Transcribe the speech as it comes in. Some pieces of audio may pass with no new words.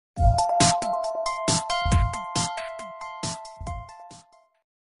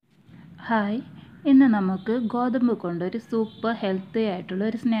Hi, ഇന്ന് നമുക്ക് ഗോതമ്പ് കൊണ്ടൊരു സൂപ്പർ ഹെൽത്തി ആയിട്ടുള്ള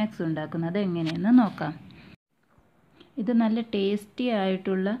ഒരു സ്നാക്സ് ഉണ്ടാക്കുന്നത് എങ്ങനെയെന്ന് നോക്കാം. ഇത് നല്ല ടേസ്റ്റി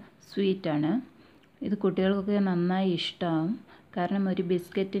ആയിട്ടുള്ള സ്വീറ്റാണ്. ഇത് കുട്ടികൾക്കൊക്കെ നന്നായി ഇഷ്ടമാവും. കാരണം ഒരു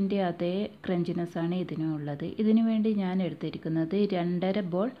ബിസ്ക്കറ്റിൻ്റെ അതേ ക്രഞ്ചിനെസ്സാണ് ഇതിനുള്ളത്. ഇതിനു വേണ്ടി ഞാൻ എടുത്തിരിക്കുന്നത് 2.5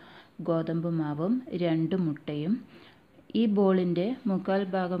 ബോൾ ഗോതമ്പ് മാവും 2 മുട്ടയും. ഈ ബോളിൻ്റെ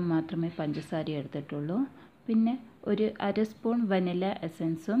 1/4 ഭാഗം മാത്രമേ പഞ്ചസാര എടുത്തിട്ടുള്ളൂ. പിന്നെ ഒരു 1/2 സ്പൂൺ വനില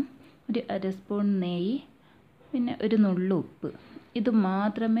എസൻസും, ഒരു 1/2 സ്പൂൺ നെയ്യ്, പിന്നെ ഒരു നുള്ളു ഉപ്പ്. ഇത്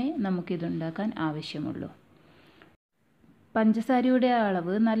മാത്രമേ നമുക്കിതുണ്ടാക്കാൻ ആവശ്യമുള്ളൂ. പഞ്ചസാരയുടെ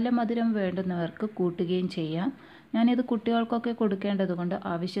അളവ് നല്ല മധുരം വേണ്ടുന്നവർക്ക് കൂട്ടുകയും ചെയ്യാം. ഞാനിത് കുട്ടികൾക്കൊക്കെ കൊടുക്കേണ്ടത് കൊണ്ട്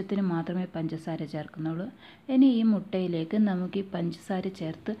ആവശ്യത്തിന് മാത്രമേ പഞ്ചസാര ചേർക്കുന്നുള്ളൂ. ഇനി ഈ മുട്ടയിലേക്ക് നമുക്ക് ഈ പഞ്ചസാര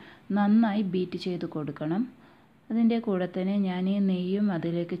ചേർത്ത് നന്നായി ബീറ്റ് ചെയ്ത് കൊടുക്കണം. അതിൻ്റെ കൂടെ തന്നെ ഞാൻ ഈ നെയ്യും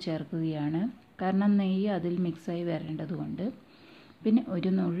അതിലേക്ക് ചേർക്കുകയാണ്. കാരണം നെയ്യ് അതിൽ മിക്സായി വരേണ്ടതുകൊണ്ട്. പിന്നെ ഒരു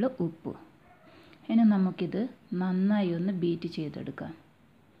നുള്ളു ഉപ്പ്. ഇനി നമുക്കിത് നന്നായി ഒന്ന് ബീറ്റ് ചെയ്തെടുക്കാം.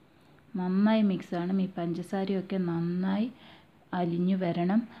 നന്നായി മിക്സ് ആവണം. ഈ പഞ്ചസാരയൊക്കെ നന്നായി അലിഞ്ഞു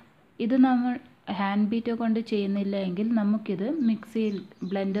വരണം. ഇത് നമ്മൾ ഹാൻഡ് ബീറ്റർ കൊണ്ട് ചെയ്യുന്നില്ല എങ്കിൽ നമുക്കിത് മിക്സിയിൽ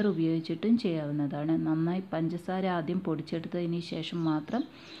ബ്ലെൻഡർ ഉപയോഗിച്ചിട്ടും ചെയ്യാവുന്നതാണ്. നന്നായി പഞ്ചസാര ആദ്യം പൊടിച്ചെടുത്തതിന് ശേഷം മാത്രം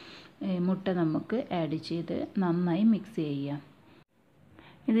മുട്ട നമുക്ക് ആഡ് ചെയ്ത് നന്നായി മിക്സ് ചെയ്യാം.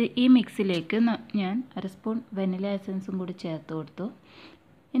 ഈ മിക്സിലേക്ക് ഞാൻ 1/2 സ്പൂൺ വനില എസൻസും കൂടി ചേർത്ത് കൊടുത്തു.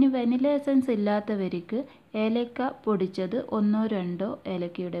 ഇനി വനില എസൻസ് ഇല്ലാത്തവർക്ക് ഏലക്ക പൊടിച്ചത് 1-2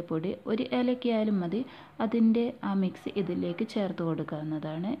 ഏലക്കയുടെ പൊടി, ഒരു ഏലക്കയായാലും മതി, അതിൻ്റെ ആ മിക്സ് ഇതിലേക്ക് ചേർത്ത്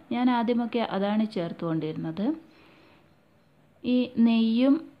കൊടുക്കാവുന്നതാണ്. ഞാൻ ആദ്യമൊക്കെ അതാണ് ചേർത്തുകൊണ്ടിരുന്നത്. ഈ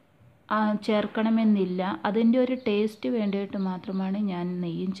നെയ്യും ചേർക്കണമെന്നില്ല, അതിൻ്റെ ഒരു ടേസ്റ്റ് വേണ്ടിയിട്ട് മാത്രമാണ് ഞാൻ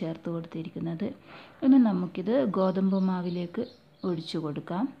നെയ്യും ചേർത്ത് കൊടുത്തിരിക്കുന്നത്. ഇനി നമുക്കിത് ഗോതമ്പ് മാവിലേക്ക് ഒഴിച്ചു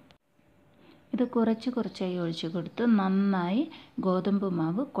കൊടുക്കാം. ഇത് കുറച്ചായി ഒഴിച്ചു കൊടുത്ത് നന്നായി ഗോതമ്പ്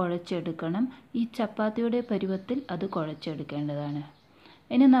മാവ് കുഴച്ചെടുക്കണം. ഈ ചപ്പാത്തിയുടെ പരുവത്തിൽ അത് കുഴച്ചെടുക്കേണ്ടതാണ്.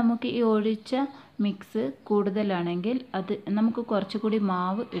 ഇനി നമുക്ക് ഈ ഒഴിച്ച മിക്സ് കൂടുതലാണെങ്കിൽ അത് നമുക്ക് കുറച്ചുകൂടി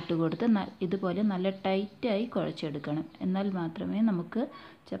മാവ് ഇട്ട് കൊടുത്ത് ഇതുപോലെ നല്ല ടൈറ്റായി കുഴച്ചെടുക്കണം. എന്നാൽ മാത്രമേ നമുക്ക്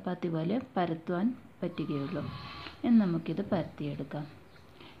ചപ്പാത്തി പോലെ പരത്തുവാൻ പറ്റുകയുള്ളൂ. ഇനി നമുക്കിത് പരത്തിയെടുക്കാം.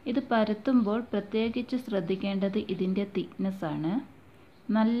 ഇത് പരത്തുമ്പോൾ പ്രത്യേകിച്ച് ശ്രദ്ധിക്കേണ്ടത് ഇതിൻ്റെ തിക്നെസ്സാണ്.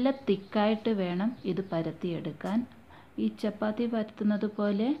 നല്ല തിക്കായിട്ട് വേണം ഇത് പരത്തിയെടുക്കാൻ. ഈ ചപ്പാത്തി പരത്തുന്നത്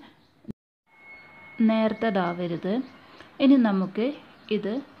പോലെ നേർത്തതാവരുത്. ഇനി നമുക്ക്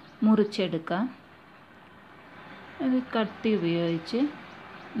ഇത് മുറിച്ചെടുക്കാം. ഇത് കത്തി ഉപയോഗിച്ച്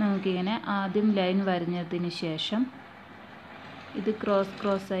നമുക്കിങ്ങനെ ആദ്യം ലൈൻ വരഞ്ഞതിന് ശേഷം ഇത്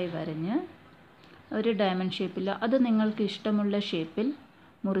ക്രോസായി വരഞ്ഞ് ഒരു ഡയമണ്ട് ഷേപ്പിൽ, അത് നിങ്ങൾക്ക് ഇഷ്ടമുള്ള ഷേപ്പിൽ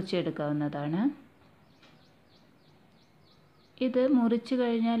മുറിച്ചെടുക്കാവുന്നതാണ്. ഇത് മുറിച്ച്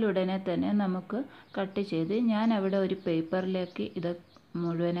കഴിഞ്ഞാൽ ഉടനെ തന്നെ നമുക്ക് കട്ട് ചെയ്ത്, ഞാൻ അവിടെ ഒരു പേപ്പറിലേക്ക് ഇത്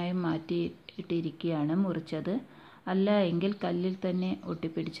മുഴുവനായും മാറ്റിയിട്ടിരിക്കുകയാണ് മുറിച്ചത്. അല്ല എങ്കിൽ കല്ലിൽ തന്നെ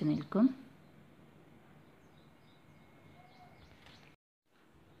ഒട്ടിപ്പിടിച്ച് നിൽക്കും.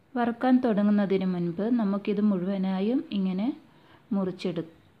 വറുക്കാൻ തുടങ്ങുന്നതിന് മുൻപ് നമുക്കിത് മുഴുവനായും ഇങ്ങനെ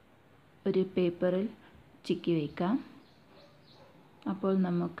ഒരു പേപ്പറിൽ ചിക്കി വയ്ക്കാം. അപ്പോൾ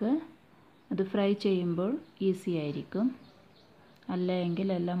നമുക്ക് അത് ഫ്രൈ ചെയ്യുമ്പോൾ ഈസി ആയിരിക്കും. അല്ല എങ്കിൽ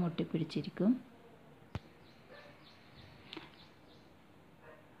എല്ലാം ഒട്ടിപ്പിടിച്ചിരിക്കും.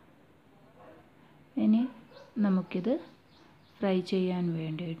 ഇനി നമുക്കിത് ഫ്രൈ ചെയ്യാൻ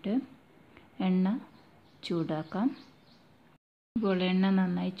വേണ്ടിയിട്ട് എണ്ണ ചൂടാക്കാം. ഇപ്പോൾ എണ്ണ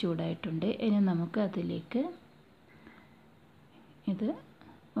നന്നായി ചൂടായിട്ടുണ്ട്. ഇനി നമുക്ക് അതിലേക്ക് ഇത്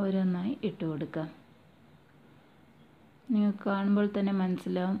ഓരോന്നായി ഇട്ട് കൊടുക്കാം. നിങ്ങൾക്ക് കാണുമ്പോൾ തന്നെ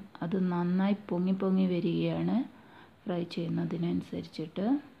മനസ്സിലാവും അത് നന്നായി പൊങ്ങി വരികയാണ്. ഫ്രൈ ചെയ്യുന്നതിനനുസരിച്ചിട്ട്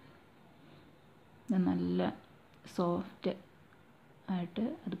നല്ല സോഫ്റ്റ് ആയിട്ട്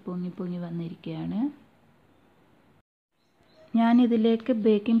അത് പൊങ്ങി വന്നിരിക്കുകയാണ്. ഞാനിതിലേക്ക്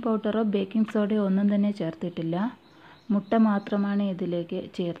ബേക്കിംഗ് പൗഡറോ ബേക്കിംഗ് സോഡയോ ഒന്നും തന്നെ ചേർത്തിട്ടില്ല. മുട്ട മാത്രമാണ് ഇതിലേക്ക്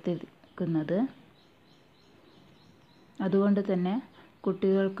ചേർത്തിരിക്കുന്നത്. അതുകൊണ്ട് തന്നെ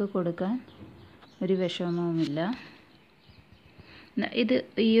കുട്ടികൾക്ക് കൊടുക്കാൻ ഒരു വിഷമവുമില്ല. ഇത്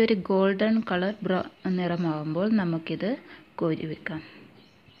ഈ ഒരു ഗോൾഡൻ കളർ നിറമാകുമ്പോൾ നമുക്കിത് കോരി വെക്കാം.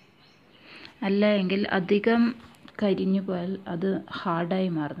 അല്ല എങ്കിൽ അധികം കരിഞ്ഞു പോയാൽ അത് ഹാർഡായി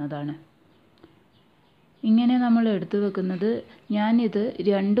മാറുന്നതാണ്. ഇങ്ങനെ നമ്മൾ എടുത്തു വെക്കുന്നത്, ഞാനിത്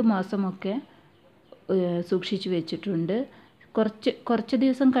 2 മാസമൊക്കെ സൂക്ഷിച്ചു വെച്ചിട്ടുണ്ട്. കുറച്ച്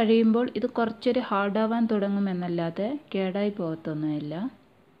ദിവസം കഴിയുമ്പോൾ ഇത് കുറച്ചൊരു ഹാർഡാവാൻ തുടങ്ങുമെന്നല്ലാതെ കേടായി പോകത്തൊന്നുമില്ല.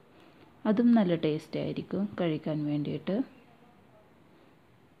 അതും നല്ല ടേസ്റ്റ് ആയിരിക്കും കഴിക്കാൻ വേണ്ടിയിട്ട്.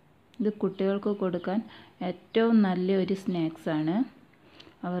 ഇത് കുട്ടികൾക്ക് കൊടുക്കാൻ ഏറ്റവും നല്ലൊരു സ്നാക്സാണ്.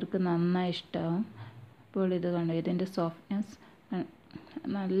 അവർക്ക് നന്നായി ഇഷ്ടമാവും. അപ്പോൾ ഇത് കണ്ടോ, ഇതിൻ്റെ സോഫ്റ്റ്നെസ്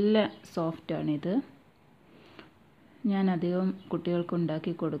നല്ല സോഫ്റ്റാണിത്. ഞാൻ അധികം കുട്ടികൾക്ക്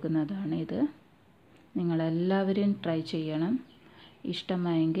ഉണ്ടാക്കി കൊടുക്കുന്നതാണിത്. നിങ്ങളെല്ലാവരും ട്രൈ ചെയ്യണം.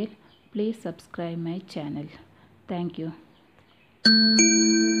 ഇഷ്ടമായെങ്കിൽ please subscribe my channel. Thank you.